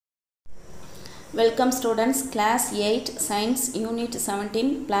Welcome students, class 8 science unit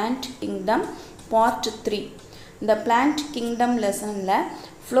 17 plant kingdom part 3. The plant kingdom lesson la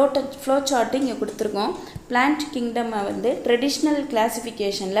flow charting கொடுத்திருக்கோம். Plant kingdom வந்து traditional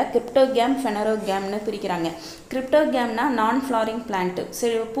classification ல cryptogam phanerogam னு பிரிக்கிறாங்க. Cryptogam னா non flowering plant,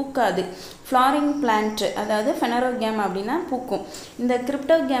 சரி பூக்காது. Flowering plant அதாவது phanerogam அப்படினா பூக்கும். இந்த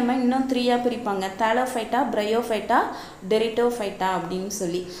cryptogam இன்னும் 3 பிரிப்பாங்க. Thallophyta, Bryophyta, Deritophyta அப்படினு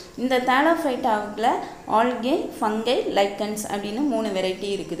சொல்லி. இந்த Thallophytaல algae, fungi, lichens அப்படினு 3 வெரைட்டி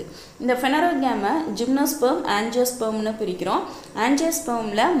இருக்குது. இந்த phanerogam gymnosperm, angiosperm னு பிரிக்கிறோம். Angiosperm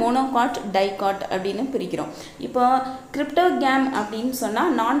ல monocot, dicot அப்படினு பிரிக்கிறோம். இப்போ cryptogam அப்படினு சொன்னா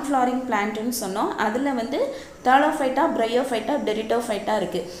non flowering plant னு சொன்னோம். அதுல வந்து Thallophyta, Bryophyta, Deritophyta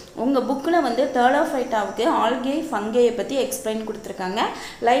இருக்கு. உங்க புக்ல வந்து Thallophytaவுக்கு algae, fungi பத்தி எக்ஸ்பிளைன் கொடுத்திருக்காங்க.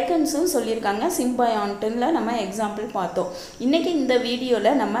 lichensம் சொல்லிருக்காங்க. symbiontle நம்ம எக்ஸாம்பிள் பார்த்தோம். இன்னைக்கு இந்த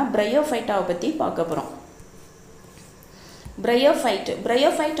வீடியோல நம்ம Bryophytaவை பத்தி பார்க்க போறோம்.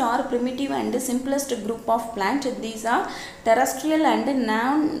 Bryophyte are primitive and simplest group of plant. These are terrestrial and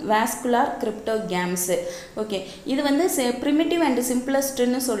non-vascular cryptogams. Okay, இது வந்து primitive and simplest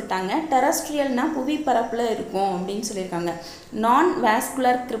னு சொல்லிட்டாங்க. terrestrial னா புவி பரப்புல இருக்கும் அப்படினு சொல்லிருக்காங்க.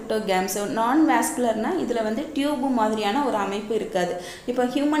 non-vascular cryptogams. non-vascular னா இதுல வந்து டியூப் மாதிரியான ஒரு அமைப்பு இருக்காது. இப்போ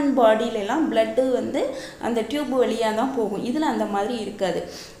human bodyல எல்லாம் blood வந்து அந்த டியூப் வழியா தான் போகும். இதுல அந்த மாதிரி இருக்காது.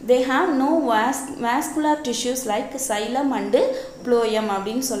 They have no vascular tissues like xylem and phloem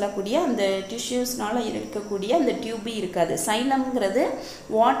அப்படினு சொல்லக்கூடிய அந்த டிஷ்யூஸ்னால இருக்கக்கூடிய அந்த டியூப் இருக்காது. சைலம்ங்கிறது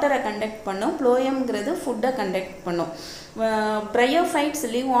வாட்டரை கண்டக்ட் பண்ணும், phloemங்கிறது ஃபுட்டை கண்டக்ட் பண்ணும். Bryophytes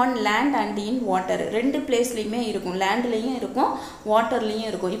live on land and in water. ரெண்டு பிளேஸ்லயுமே இருக்கும். லேண்ட்லயும் இருக்கும், வாட்டர்லயும்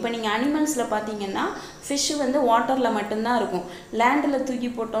இருக்கும். இப்போ நீங்க அனிமல்ஸ்ல பாத்தீங்கன்னா fish வந்து வாட்டர்ல மட்டும் தான் இருக்கும். லேண்ட்ல தூக்கி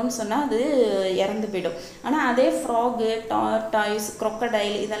போட்டோம்னு சொன்னா அது இறந்து போய்டும். ஆனா அதே frog, tortoise,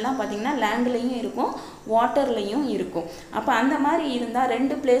 crocodile இதெல்லாம் பாத்தீங்கன்னா லேண்ட்லயும் இருக்கும், வாட்டர்லயும் இருக்கும். அப்ப அந்த மாதிரி இருந்தா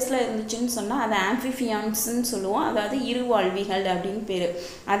ரெண்டு பிளேஸ்ல இருந்துச்சுன்னு சொன்னா அது amphibians னு சொல்லுவோம். அதாவது இருவாழ்விகள் அப்படினு பேரு.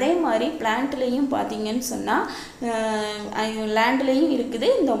 அதே மாதிரி பிளான்ட்லயும் பாத்தீங்கன்னு சொன்னா லேண்ட்லயும் இருக்குது,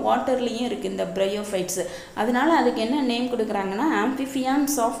 இந்த வாட்டர்லயும் இருக்கு இந்த Bryophytes. அதனால அதுக்கு என்ன name கொடுக்கறாங்கன்னா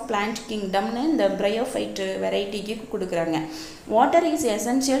amphibians of plant kingdom னு இந்த Bryophyte வெரைட்டிக்கு கொடுக்கறாங்க. Water is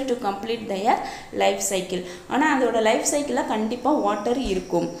essential to complete their life cycle. ஆனா அதோட லைஃப் சைக்கிள்ல கண்டிப்பா வாட்டர்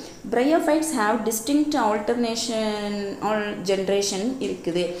இருக்கும். Bryophytes have distinct alternation generation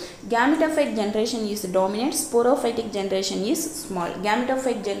இருக்குது. Gametophyte generation is dominant, sporophytic generation is small.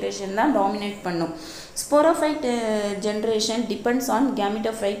 Gametophyte generation தான் dominate பண்ணும். Sporophyte generation depends on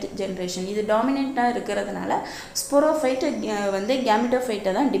gametophyte generation. இது dominant-ஆ இருக்கிறதுனால sporophyte வந்து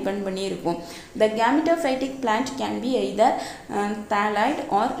gametophyte தான் டிபெண்ட் பண்ணி இருக்கும். The gametophytic plant can be either thalloid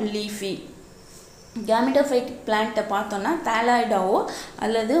or leafy. gametophytic plant பார்த்தோம்னா thalloid-ஆவோ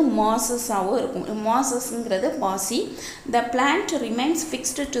அல்லது moss-ஆவோ இருக்கும். moss-ங்கிறது பாசி. The plant remains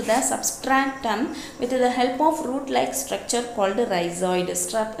fixed to the substratum with the help of root-like structure called rhizoid.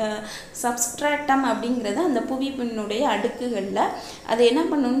 substratum அப்படிங்கிறது அந்த புவியினுடைய அடுக்குகள்ல அது என்ன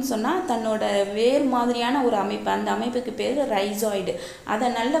பண்ணும்னு சொன்னா தன்னோட வேர் மாதிரியான ஒரு அமைப்பு, அந்த அமைப்புக்கு பேரு rhizoid. அதை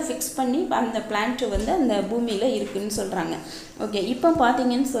நல்லா ஃபிக்ஸ் பண்ணி அந்த பிளான்ட் வந்து அந்த பூமியில இருக்குன்னு சொல்றாங்க. ஓகே, இப்போ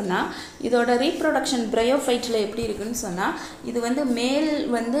பாத்தீங்கன்னு சொன்னா இதோட ரீப்ரொடக்ஷன் Bryophyteல எப்படி இருக்குன்னு சொன்னா இது வந்து மேல்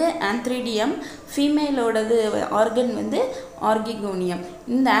வந்து ஆந்த்ரிடியம், ஃபீமேலோடது ஆர்கன் வந்து ஆர்கிகோனியம்.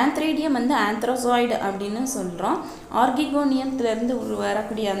 இந்த ஆந்த்ரிடியம் வந்து ஆந்த்ரோசாய்டு அப்படின்னு சொல்றோம். ஆர்கிகோனியத்துல இருந்து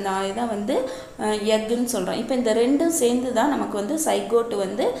வரக்கூடிய அந்த இதை வந்து எக்னு சொல்றோம். இப்போ இந்த ரெண்டும் சேர்ந்து தான் நமக்கு வந்து சைகோட்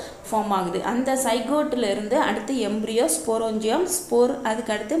வந்து ஃபார்ம் ஆகுது. அந்த சைகோட்ல இருந்து அடுத்து எம்பிரியோ, ஸ்போரோஞ்சியம், ஸ்போர்,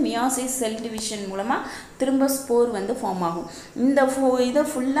 அதுக்கு அடுத்து மியாசிஸ் செல் டிவிஷன் மூலமா திரும்ப ஸ்போர் வந்து ஃபார்ம் ஆகும். இந்த இதை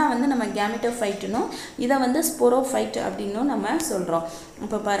ஃபுல்லா வந்து நம்ம gametophyte-னும் இதை வந்து ஸ்போரோஃபைட் அப்படின்னும் நம்ம சொல்றோம்.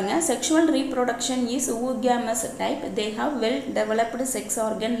 இப்போ பாருங்க, sexual reproduction is oogamous type. They have well developed sex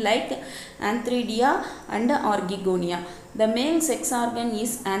organ like antheridia and archegonia. The male sex organ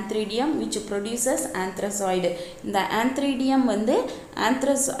is antheridium which produces anthrazoid. இந்த antheridium வந்து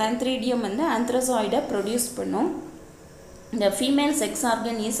anthrazoid produce பண்ணும். The female sex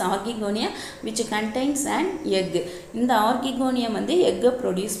organ is archegonia which contains an egg. இந்த archegonium வந்து egg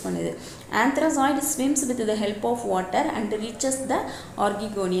produce பண்ணுது. Anthrazoid swims with the help of water and reaches the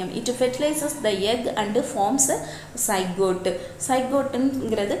archegonium. It fertilizes the egg and forms a zygote.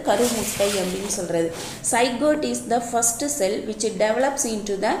 Zygoteங்கிறது கருமுட்டை அப்படினு சொல்றது. Zygote is the first cell which develops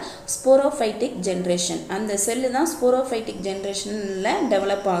into the sporophytic generation. அந்த செல் தான் sporophytic generationல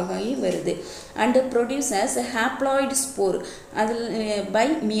develop ஆகி வருது. And produces haploid spore by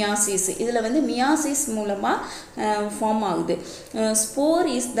meiosis. இதுல வந்து meiosis மூலமா ஃபார்ம் ஆகுது. Spore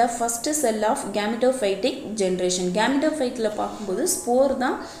is the first cell of gametophytic generation. Gametophyteல பார்க்கும்போது ஸ்போர்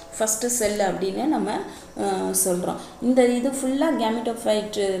தான் ஃபர்ஸ்ட் செல் அப்படின்னு நம்ம சொல்கிறோம். இது ஃபுல்லாக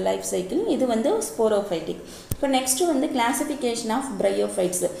gametophyte லைஃப் சைக்கிள், இது வந்து ஸ்போரோஃபைட்டிக். இப்போ நெக்ஸ்ட்டு வந்து classification of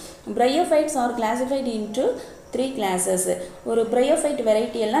bryophytes. Bryophytes R classified into 3 classes. ஒரு பிரையோஃபைட்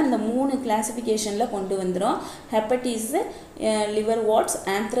வெரைட்டி எல்லாம் இந்த 3 கிளாசிஃபிகேஷனில் கொண்டு வந்துடும். ஹெப்படிஸ், லிவர்வாட்ஸ்,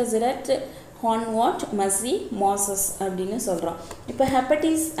 ஆந்த்ரசிரட், ஹார்ன்வாட், மஸ்ஸி, மாசஸ் அப்படின்னு சொல்கிறோம். இப்போ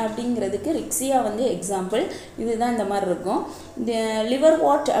ஹெப்படிஸ் அப்படிங்கிறதுக்கு ரிக்ஸியா வந்து எக்ஸாம்பிள். இதுதான் இந்த மாதிரி இருக்கும்.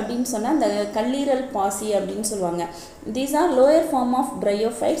 லிவர்வாட் அப்படின்னு சொன்னால் இந்த கல்லீரல் பாசி அப்படின்னு சொல்லுவாங்க. These are lower form of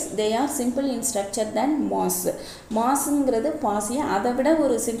bryophytes. They are simple in structure than moss. மாஸ்ங்கிறது பாசி, அதை விட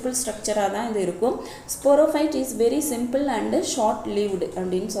ஒரு சிம்பிள் ஸ்ட்ரக்சராக தான் இது இருக்கும். Sporophyte is very simple and short leaved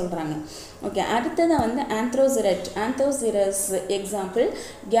அப்படின்னு சொல்கிறாங்க. ஓகே, அடுத்தது வந்து ஆந்த்ரோசிரட். ஆந்த்ரோசிரஸ் example.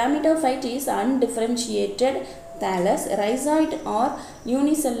 gametophyte is undifferentiated thallus, rhizoid or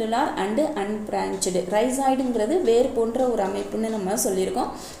unicellular and unbranched. rhizoidங்கிறது வேர் போன்ற ஒரு அமைப்புன்னு நம்ம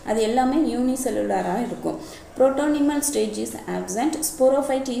சொல்லியிருக்கோம். அது எல்லாமே யூனிசெல்லுலராக இருக்கும். protonymal stage is absent.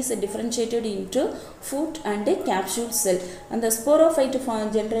 Sporophyte is differentiated into foot and capsule cell. அந்த ஸ்போரோஃபைட்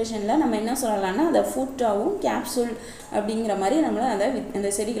ஜென்ரேஷனில் நம்ம என்ன சொல்லலாம்னா அதை ஃபுட்டாகவும் கேப்சூல் அப்படிங்கிற மாதிரி நம்மளால் அதை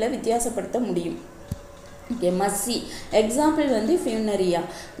அந்த செடிகளை வித்தியாசப்படுத்த முடியும். Okay, மஸ்ஸி எக்ஸாம்பிள் வந்து ஃபியூனரியா.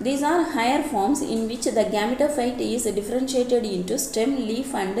 These are higher forms in which the gametophyte is differentiated into stem, leaf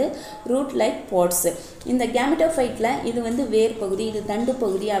and root like pods. இந்த gametophyteல இது வந்து வேர் பகுதி, இது தண்டு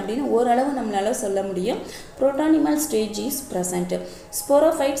பகுதி அப்படின்னு ஓரளவு நம்மளால சொல்ல முடியும். protonymal stage is present.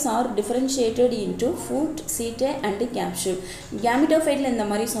 Sporophytes are differentiated into fruit, setae and capsule. gametophyteல இந்த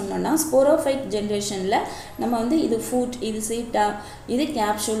மாதிரி சொன்னோம்னா ஸ்போரோஃபைட் ஜென்ரேஷனில் நம்ம வந்து இது ஃபுட், இது சீட்டா, இது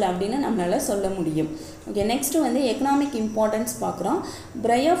கேப்சூல் அப்படின்னு நம்மளால சொல்ல முடியும். ஓகே, நெக்ஸ்ட்டு வந்து எக்கனாமிக் இம்பார்ட்டன்ஸ் பார்க்குறோம்.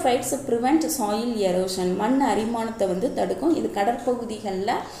 பிரையோஃபைட்ஸ் ப்ரிவெண்ட் சாயில் எரோஷன், மண் அரிமானத்தை வந்து தடுக்கும். இது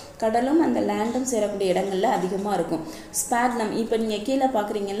கடற்பகுதிகளில், கடலும் அந்த லேண்டும் சேரக்கூடிய இடங்களில் அதிகமாக இருக்கும். ஸ்பாக்னம், இப்போ நீங்கள் கீழே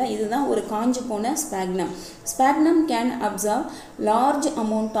பார்க்குறீங்கல்ல, இதுதான் ஒரு காஞ்சு போன sphagnum. Sphagnum can observe large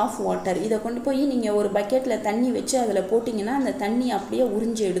amount of water. இதை கொண்டு போய் நீங்கள் ஒரு பக்கெட்டில் தண்ணி வச்சு அதில் போட்டிங்கன்னா அந்த தண்ணி அப்படியே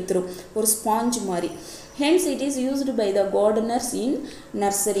உறிஞ்சி எடுத்துரும், ஒரு ஸ்பாஞ்ச் மாதிரி. hence it is used by the gardeners in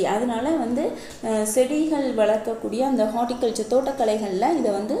nursery. அதனால வந்து செடிகள் வளர்க்கக்கூடிய அந்த ஹார்டிகல்ச்சர் தோட்டக்கலைகளில்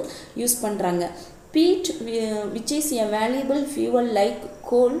இதை வந்து யூஸ் பண்ணுறாங்க. peat, which is a valuable fuel like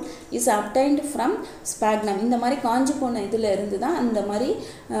coal, is obtained from sphagnum. இந்த மாதிரி காஞ்சு போன இதில் இருந்து தான் அந்த மாதிரி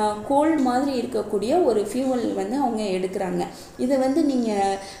கோல் மாதிரி இருக்கக்கூடிய ஒரு ஃபியூவல் வந்து அவங்க எடுக்கிறாங்க. இதை வந்து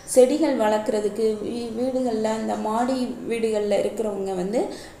நீங்கள் செடிகள் வளர்க்குறதுக்கு வீடுகளில், அந்த மாடி வீடுகளில் இருக்கிறவங்க வந்து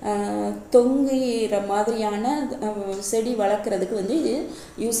தொங்குகிற மாதிரியான செடி வளர்க்குறதுக்கு வந்து இது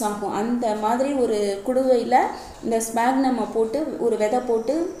யூஸ் ஆகும். அந்த மாதிரி ஒரு குடுவையில் இந்த ஸ்பாக்னமை போட்டு ஒரு விதை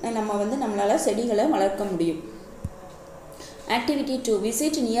போட்டு நம்ம வந்து நம்மளால் செடிகளை வளர்க்க முடியும். Activity 2.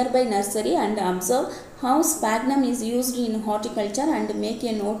 Visit nearby nursery and observe how sphagnum is used in horticulture and make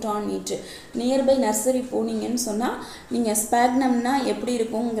a note on it. Nearby nursery போனீங்கன்னு சொன்னால் நீங்கள் ஸ்பாக்னம்னா எப்படி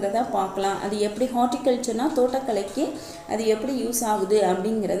இருக்குங்கிறத பார்க்கலாம். அது எப்படி ஹார்டிகல்ச்சர்னா தோட்டக்கலைக்கு அது எப்படி யூஸ் ஆகுது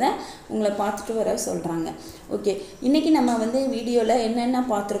அப்படிங்கிறத உங்களை பார்த்துட்டு வர சொல்கிறாங்க. ஓகே, இன்றைக்கி நம்ம வந்து வீடியோவில் என்னென்ன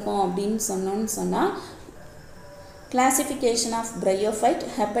பார்த்துருக்கோம் அப்படின்னு சொன்னால் கிளாசிஃபிகேஷன் ஆஃப் பிரையோஃபைட்,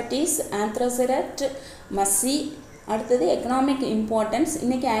 ஹெப்படிஸ், ஆந்த்ரோசிரட், மஸ்ஸி, அடுத்தது எக்கனாமிக் இம்பார்ட்டன்ஸ்.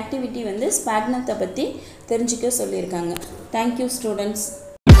 இன்றைக்கி ஆக்டிவிட்டி வந்து ஸ்பாக்னத்தை பற்றி தெரிஞ்சுக்க சொல்லியிருக்காங்க. Thank you students.